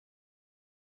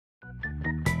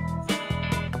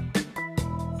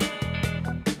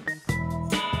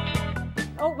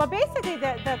Oh, well, basically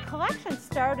the collection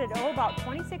started, about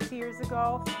 26 years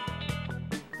ago.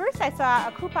 First I saw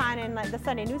a coupon in the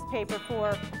Sunday newspaper for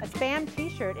a Spam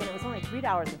t-shirt, and it was only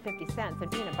 $3.50. And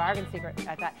being a bargain seeker,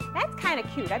 I thought, that's kind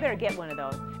of cute, I better get one of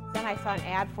those. Then I saw an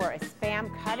ad for a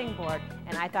Spam cutting board,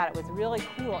 and I thought it was really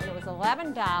cool. And it was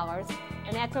 $11,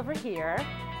 and that's over here.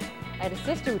 I had a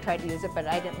sister who tried to use it, but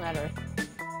I didn't let her.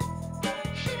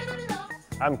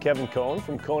 I'm Kevin Cohn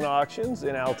from Cohn Auctions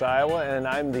in Alta, Iowa, and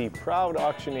I'm the proud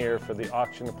auctioneer for the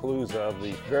Auctionapalooza of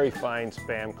the very fine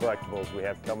Spam collectibles we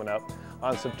have coming up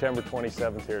on September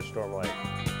 27th here at Storm Lake.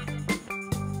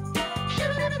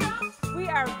 We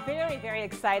are very, very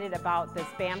excited about the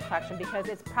Spam collection because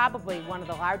it's probably one of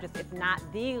the largest, if not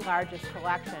the largest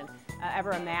collection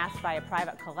ever amassed by a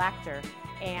private collector.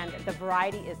 And the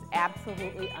variety is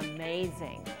absolutely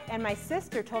amazing. And my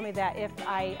sister told me that if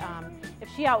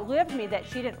she outlived me, that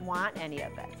she didn't want any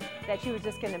of it, that she was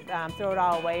just going to throw it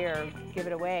all away or give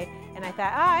it away. And I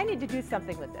thought, oh, I need to do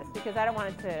something with this because I don't want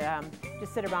it to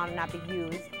just sit around and not be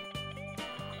used.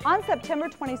 On September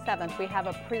 27th, we have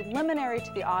a preliminary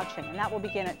to the auction, and that will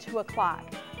begin at 2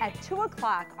 o'clock. At 2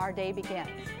 o'clock, our day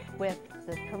begins with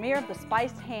the premiere of the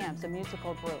Spiced Hams, a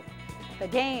musical group. The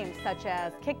games such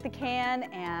as Kick the Can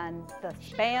and the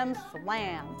Spam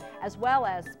Slam, as well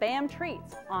as Spam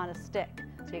Treats on a stick.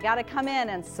 So you got to come in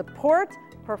and support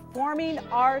performing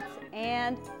arts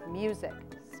and music.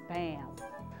 Spam.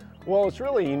 Well, what's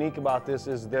really unique about this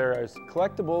is there is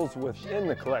collectibles within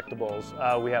the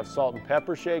collectibles. We have salt and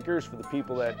pepper shakers for the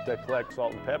people that collect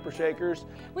salt and pepper shakers.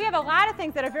 We have a lot of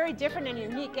things that are very different and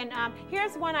unique, and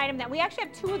here's one item that we actually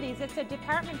have two of these. It's a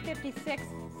Department 56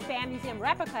 Spam Museum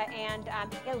replica, and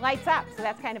it lights up, so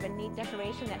that's kind of a neat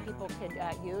decoration that people could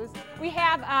use. We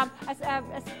have a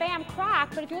Spam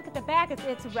crock, but if you look at the back,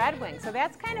 it's Red Wing, so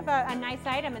that's kind of a nice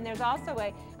item, and there's also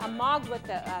a mug with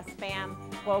the Spam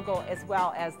logo as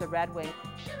well as the Red Wing.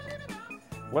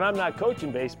 When I'm not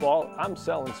coaching baseball, I'm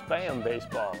selling Spam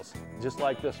baseballs, just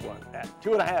like this one, at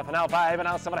 $2.50, and now $5, and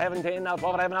now $7.50, and now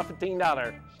 $12.50, and now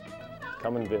 $15.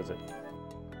 Come and visit.